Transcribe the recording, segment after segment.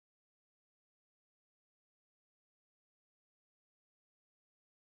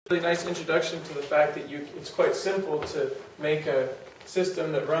Really nice introduction to the fact that it's quite simple to make a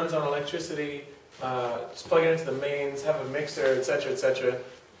system that runs on electricity, just plug it into the mains, have a mixer, etc.,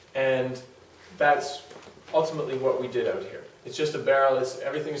 and that's ultimately what we did out here. It's just a barrel,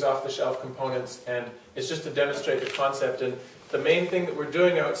 everything's off-the-shelf components, and it's just to demonstrate the concept. And the main thing that we're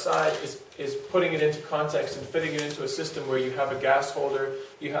doing outside is putting it into context and fitting it into a system where you have a gas holder,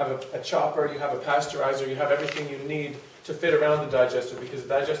 you have a chopper, you have a pasteurizer, you have everything you need to fit around the digester, because the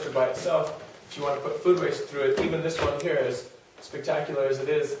digester by itself, if you want to put food waste through it, even this one here, as spectacular as it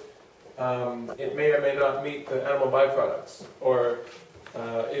is, it may or may not meet the animal byproducts, or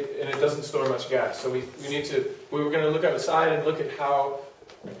and it doesn't store much gas. So we were going to look outside and look at how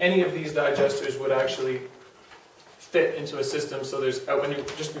any of these digesters would actually fit into a system. So there's,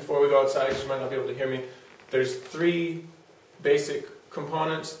 just before we go outside, because you might not be able to hear me, there's 3 basic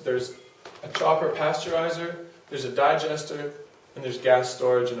components. There's a chopper pasteurizer, there's a digester, and there's gas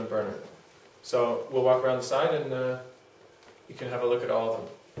storage and a burner. So we'll walk around the side and you can have a look at all of them.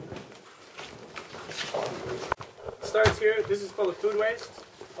 It starts here. This is full of food waste.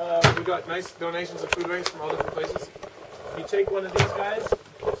 We got nice donations of food waste from all different places. You take one of these guys.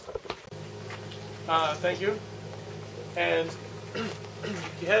 Thank you. And you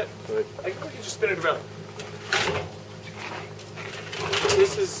hit it. We can just spin it around.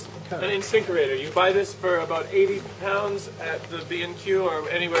 This is an incinerator. You buy this for about 80 pounds at the B&Q or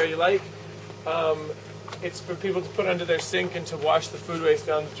anywhere you like. It's for people to put under their sink and to wash the food waste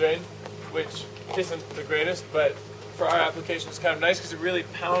down the drain, which isn't the greatest, but for our application it's kind of nice because it really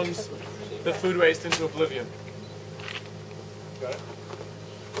pounds the food waste into oblivion. Got it?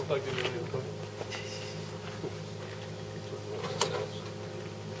 It's plugged into the plug.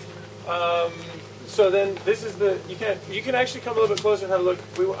 So then this is you can actually come a little bit closer and have a look.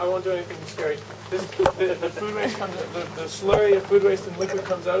 I won't do anything scary. The food waste comes, the slurry of food waste and liquid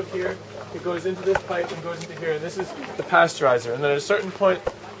comes out here. It goes into this pipe and goes into here, and this is the pasteurizer. And then at a certain point,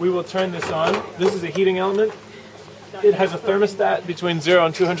 we will turn this on. This is a heating element. It has a thermostat between 0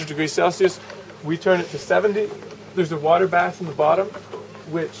 and 200 degrees Celsius. We turn it to 70. There's a water bath in the bottom,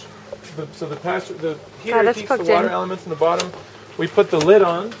 the heater heats the water elements in the bottom. We put the lid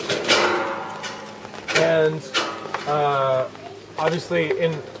on, and obviously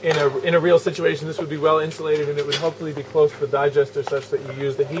in a real situation, this would be well insulated, and it would hopefully be close to the digester such that you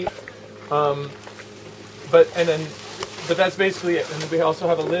use the heat. But that's basically it. And we also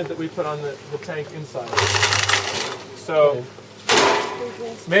have a lid that we put on the tank inside. So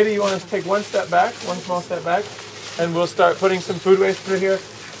maybe you want to take one small step back, and we'll start putting some food waste through here.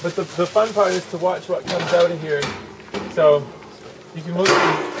 But the fun part is to watch what comes out of here. So you can look.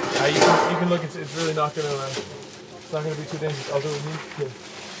 You can look. It's really not going to. It's not going to be too dangerous. Although we need to.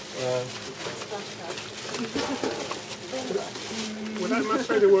 Will that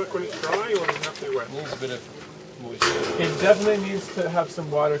macerator work when it's dry, or does it have to be wet? It needs a bit of moisture. It definitely needs to have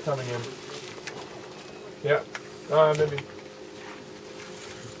some water coming in. Yeah, maybe.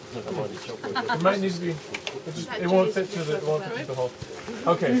 It might need to be. It won't fit through the hole.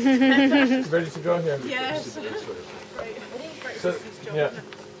 Okay, ready to go here? Yes. So, yeah.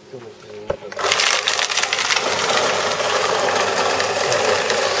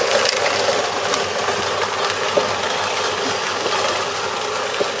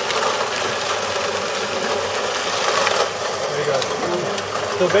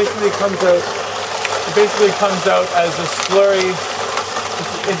 So basically it comes out as a slurry.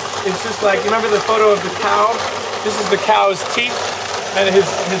 It's just like, you remember the photo of the cow? This is the cow's teeth and his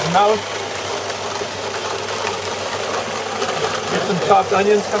mouth. There's some chopped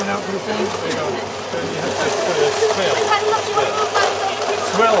onions coming out from the thing. There you go. You have to put a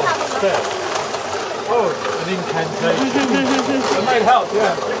swill. Oh, I didn't can't say. That might help,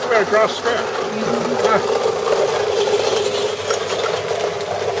 yeah. It's about a grass skirt.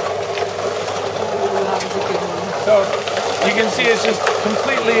 So you can see it's just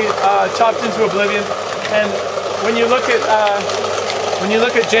completely chopped into oblivion. And when you look at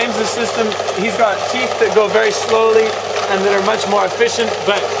James's system, he's got teeth that go very slowly and that are much more efficient.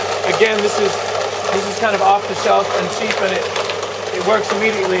 But again, this is kind of off the shelf and cheap, and it works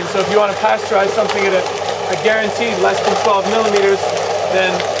immediately. And so if you want to pasteurize something at a guaranteed less than 12 millimeters, then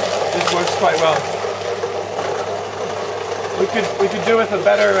this works quite well. We could do with a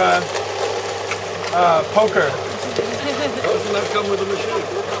better poker. Doesn't that come with a machine?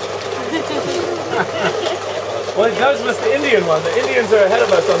 Well, it does with the Indian one. The Indians are ahead of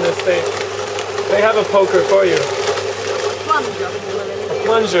us on this. They have a poker for you. A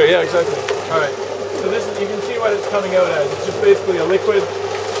plunger, yeah, exactly. All right. So this is, you can see what it's coming out as. It's just basically a liquid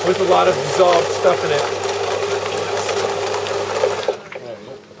with a lot of dissolved stuff in it.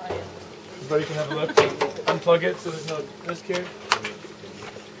 everybody can have a look. Unplug it so there's no risk here.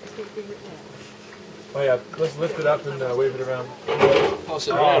 Oh yeah, let's lift it up and wave it around. Pass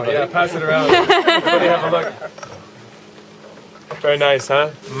it around. Yeah, pass it around. Everybody have a look. Very nice,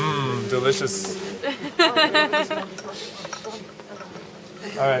 huh? Mmm, delicious.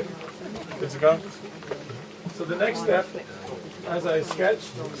 All right, good to go. So the next step, as I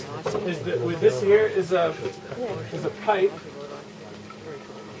sketched, is that with this here is a pipe.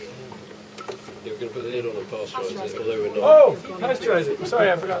 Yeah, we're going to put the lid on and pasteurize it, although we're not. Oh, pasteurize it.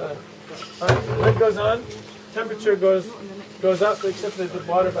 Sorry, I forgot that. All right, lid goes on. Temperature goes up, except that the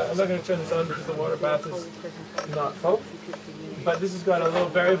water bath. I'm not going to turn this on because the water bath is not full. But this has got a little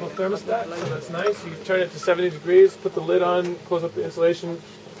variable thermostat, so that's nice. You turn it to 70 degrees, put the lid on, close up the insulation,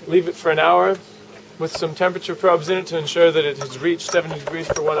 leave it for an hour with some temperature probes in it to ensure that it has reached 70 degrees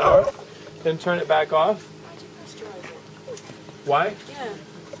for 1 hour. Then turn it back off. Why? Yeah.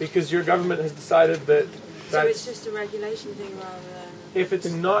 Because your government has decided that So it's just a regulation thing rather than... if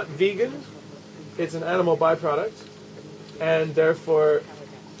it's not vegan, it's an animal byproduct, and therefore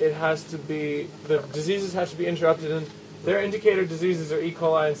it has to be, the diseases have to be interrupted, and their indicator diseases are E.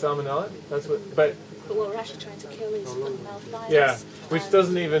 coli and Salmonella. That's what, but what we're actually trying to kill is foot-and-mouth yeah, virus. which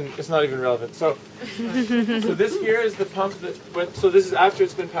doesn't even, it's not even relevant. So, so this here is the pump that went, so this is after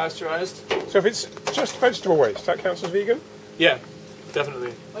it's been pasteurized. So if it's just vegetable waste, that counts as vegan? Yeah,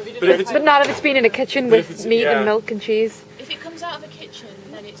 definitely. But But not if it's been in a kitchen But if with it's- meat yeah. and milk and cheese. If it comes out of a kitchen,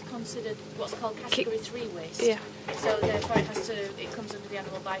 then it's considered what's called category 3 waste. Yeah. So therefore it comes under the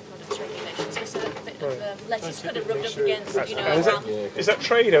animal byproducts regulation. So it's a bit of lettuce kind of rubbed up against, you know, And is that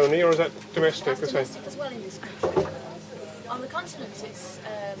trade only, or is that domestic? that's domestic as well in this country. On the continent, it's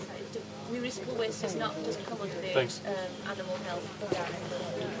municipal waste doesn't come under the animal health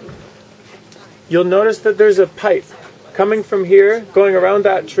directive. You'll notice that there's a pipe coming from here, going around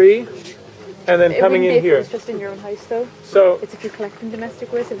that tree, and then coming in here. It's just in your own house, though. So, It's if you're collecting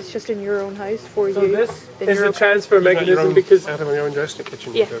domestic waste. If it's just in your own house for so you. this then is you're the okay. transfer Is that your mechanism own, because out of your own domestic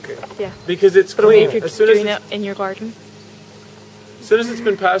kitchen? Yeah. Okay. Yeah. it's But only clean. if you're As soon as doing it's, it in your garden. as soon as it's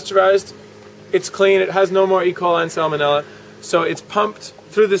been pasteurized, it's clean. It has no more E. coli and Salmonella. So it's pumped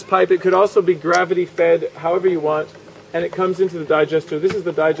through this pipe. It could also be gravity fed, however you want, and it comes into the digester. This is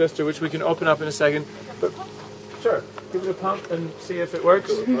the digester, which we can open up in a second. But sure, give it a pump and see if it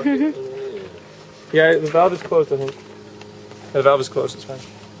works. Yeah, the valve is closed, I think. The valve is closed, it's fine.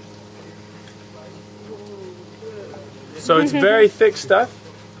 So it's very thick stuff.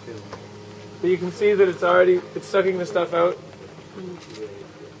 But you can see that it's sucking the stuff out.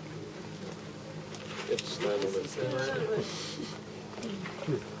 It's stand on it.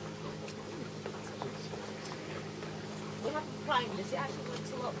 We have primed this. It actually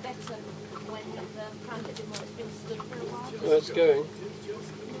works a lot better when you've primed it before it's been stood for a while. That's going.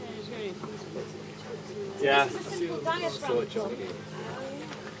 Yeah. This is a simple diaphragm pump.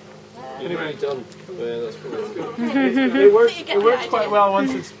 Anyway, Done. Yeah, that's probably good. it works quite well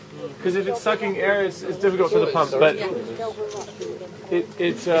once it's, because if it's sucking air, it's difficult for the pump. But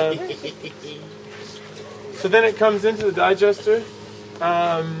so then it comes into the digester.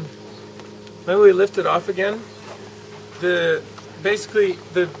 Maybe we lift it off again. Basically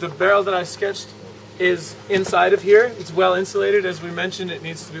the barrel that I sketched is inside of here. It's well insulated, as we mentioned. It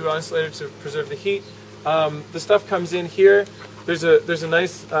needs to be well insulated to preserve the heat. The stuff comes in here. There's a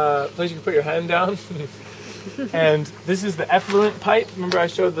nice place you can put your hand down. And this is the effluent pipe. Remember I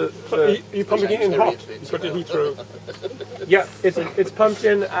showed You pumping it in hot? You put the heat through. Yeah, it's pumped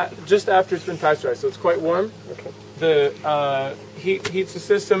in just after it's been pasteurized, so it's quite warm. Okay. The heats the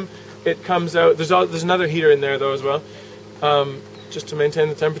system. It comes out. There's another heater in there though as well, just to maintain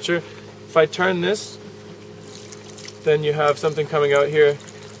the temperature. If I turn this, then you have something coming out here,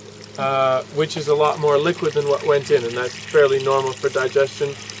 which is a lot more liquid than what went in, and that's fairly normal for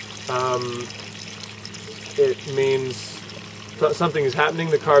digestion. It means something is happening.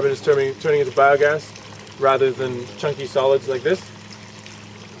 The carbon is turning into biogas rather than chunky solids like this.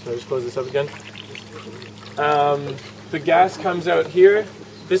 So I'll just close this up again. The gas comes out here.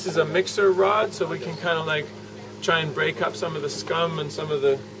 This is a mixer rod, so we can kind of like try and break up some of the scum and some of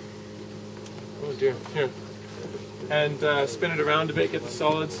the, oh dear, here. And spin it around a bit, get the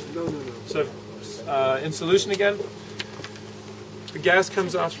solids. So in solution again. The gas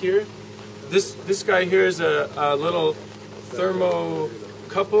comes off here. This guy here is a little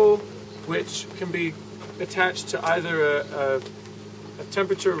thermocouple, which can be attached to either a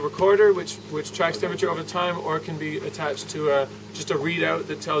temperature recorder, which tracks temperature over time, or it can be attached to just a readout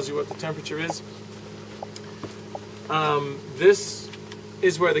that tells you what the temperature is. This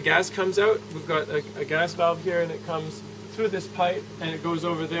is where the gas comes out. We've got a gas valve here, and it comes through this pipe, and it goes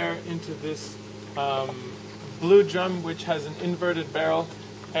over there into this blue drum, which has an inverted barrel.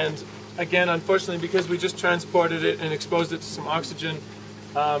 And again, unfortunately, because we just transported it and exposed it to some oxygen,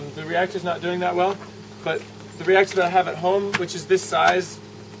 the reactor's not doing that well. But the reactor that I have at home, which is this size,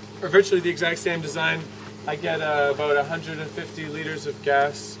 or virtually the exact same design, I get about 150 liters of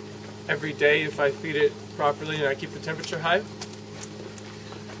gas every day if I feed it properly and I keep the temperature high.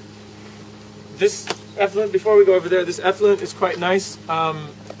 This effluent, before we go over there, this effluent is quite nice.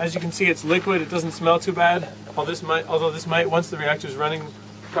 As you can see, it's liquid. It doesn't smell too bad. Although this might, once the reactor is running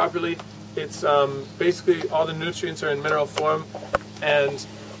properly, it's basically all the nutrients are in mineral form, and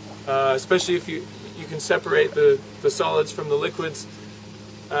especially if you can separate the solids from the liquids,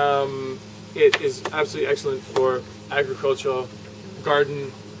 it is absolutely excellent for agricultural,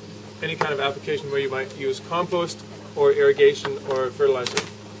 garden, any kind of application where you might use compost or irrigation or fertilizer.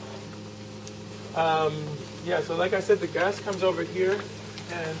 Yeah, so like I said, the gas comes over here,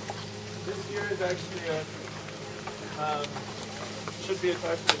 and this here is actually should be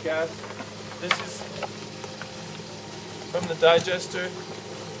attached to the gas. This is from the digester.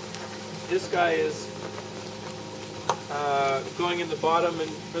 This guy is going in the bottom, and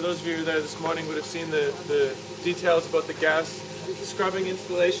for those of you who were there this morning would have seen the details about the gas scrubbing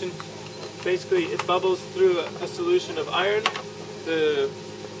installation. Basically, it bubbles through a solution of iron. The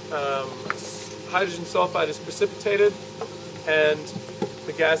hydrogen sulfide is precipitated, and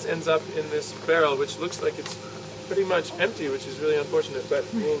the gas ends up in this barrel, which looks like it's pretty much empty, which is really unfortunate, but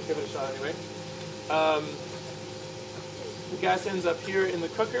we'll give it a shot anyway. The gas ends up here in the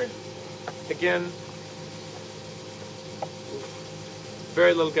cooker. Again,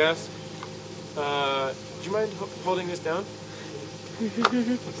 very little gas. Do you mind holding this down?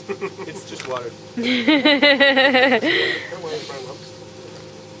 It's just water.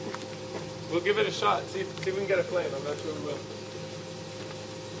 We'll give it a shot. See if we can get a flame. I'm not sure we will.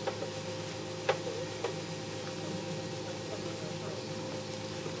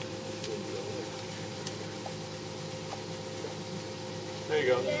 There you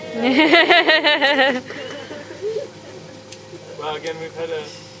go. Well, again, we've had a...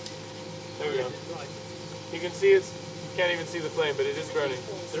 There we go. You can see it's... You can't even see the flame, but it is burning.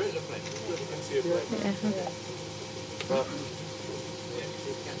 There is a flame. You can see a flame. Well,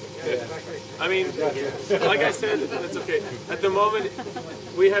 I mean, like I said, that's okay. At the moment,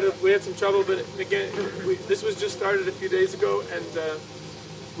 we had some trouble, but again, this was just started a few days ago, and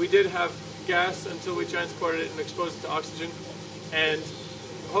we did have gas until we transported it and exposed it to oxygen. And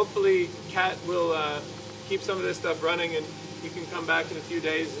hopefully, Kat will keep some of this stuff running, and you can come back in a few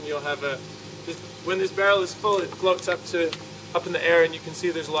days, and you'll have when this barrel is full, it floats up in the air, and you can see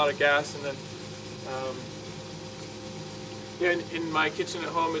there's a lot of gas, and then. Yeah, in my kitchen at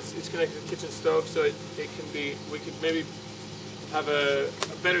home, it's connected to the kitchen stove, so it can be. We could maybe have a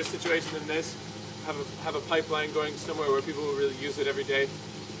better situation than this. Have a pipeline going somewhere where people will really use it every day.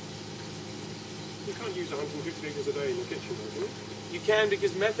 You can't use 150 litres a day in the kitchen, though, can you? You can,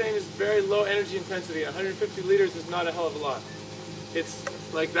 because methane is very low energy intensity. 150 litres is not a hell of a lot. It's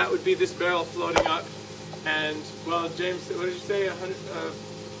like that would be this barrel floating up, and well, James, what did you say?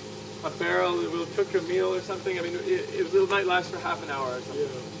 A barrel that will cook a meal or something. I mean, it might last for half an hour or something.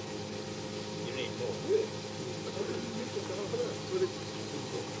 Yeah. You need more.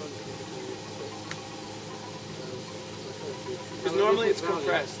 Because normally it's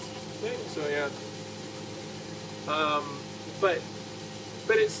compressed. So yeah. But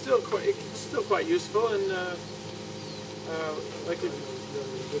it's still quite useful, and like if,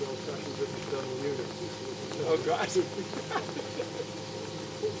 oh God.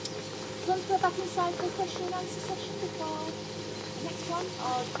 Do you want to go back inside for a question and answer session before the next one?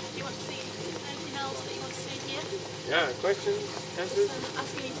 Or do you want to see, is there anything else that you want to see here? Yeah, questions, answers? I'm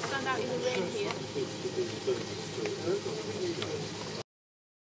asking you to stand out in the rain here.